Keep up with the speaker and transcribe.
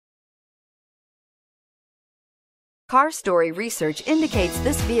Car Story research indicates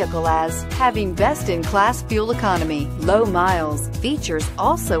this vehicle as having best-in-class fuel economy, low miles. Features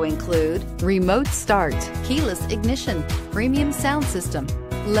also include remote start, keyless ignition, premium sound system,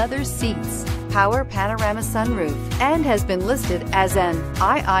 leather seats, power panorama sunroof, and has been listed as an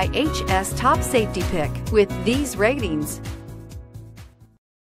IIHS top safety pick with these ratings.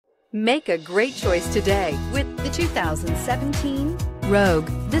 Make a great choice today with the 2017 Rogue.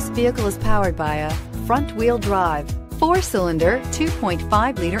 This vehicle is powered by a front-wheel drive, 4-cylinder,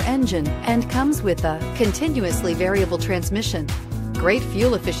 2.5-liter engine, and comes with a continuously variable transmission. Great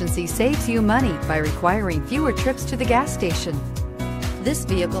fuel efficiency saves you money by requiring fewer trips to the gas station. This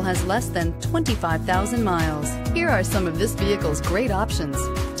vehicle has less than 25,000 miles. Here are some of this vehicle's great options: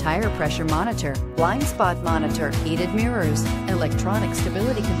 tire pressure monitor, blind spot monitor, heated mirrors, electronic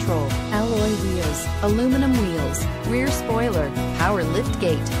stability control, alloy wheels, aluminum wheels, rear spoiler, power lift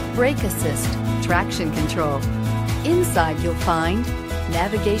gate, brake assist, traction control. Inside you'll find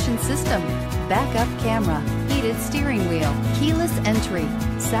navigation system, backup camera, heated steering wheel, keyless entry,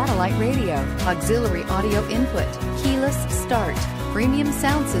 satellite radio, auxiliary audio input, keyless start, premium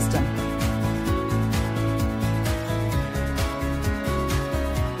sound system.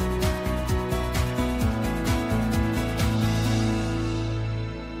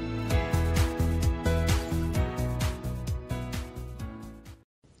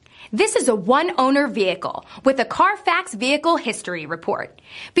 This is a one-owner vehicle with a CARFAX Vehicle History Report.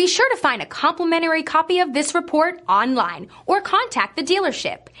 Be sure to find a complimentary copy of this report online or contact the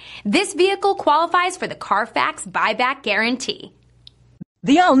dealership. This vehicle qualifies for the CARFAX Buyback Guarantee.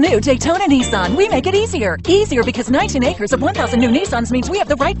 The all-new Daytona Nissan. We make it easier. Easier because 19 acres of 1,000 new Nissans means we have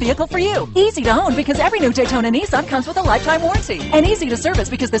the right vehicle for you. Easy to own because every new Daytona Nissan comes with a lifetime warranty. And easy to service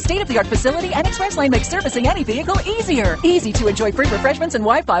because the state-of-the-art facility and express lane makes servicing any vehicle easier. Easy to enjoy free refreshments and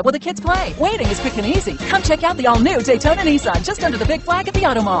Wi-Fi while the kids play. Waiting is quick and easy. Come check out the all-new Daytona Nissan just under the big flag at the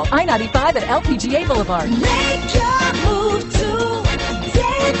Automall. I-95 at MPGAll Boulevard. Make your move to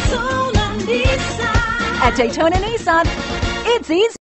Daytona Nissan. At Daytona Nissan, it's easy.